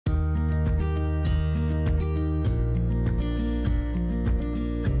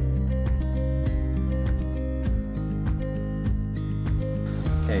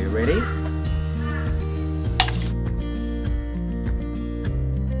Okay, ready?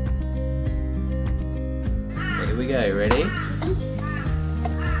 Here we go, ready?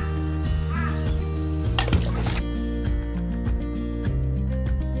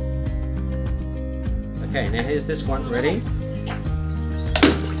 Okay, now here's this one, ready?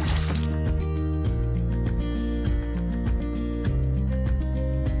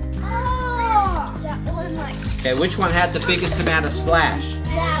 Oh, that one like. Okay, which one had the biggest amount of splash?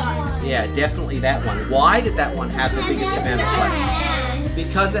 That one. Yeah, definitely that one. Why did that one have the biggest amount of splash?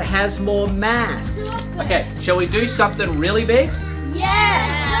 Because it has more mass. Okay, shall we do something really big?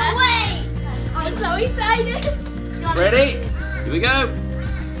 Yeah. No way. I'm so excited. Ready? Here we go.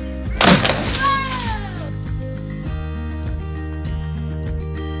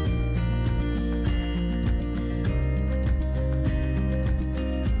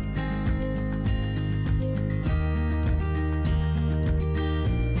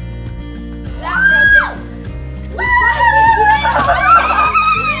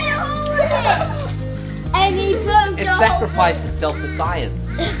 It sacrificed itself for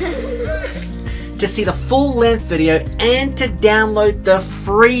science. To see the full length video and to download the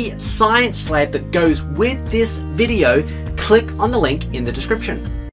free science lab that goes with this video, click on the link in the description.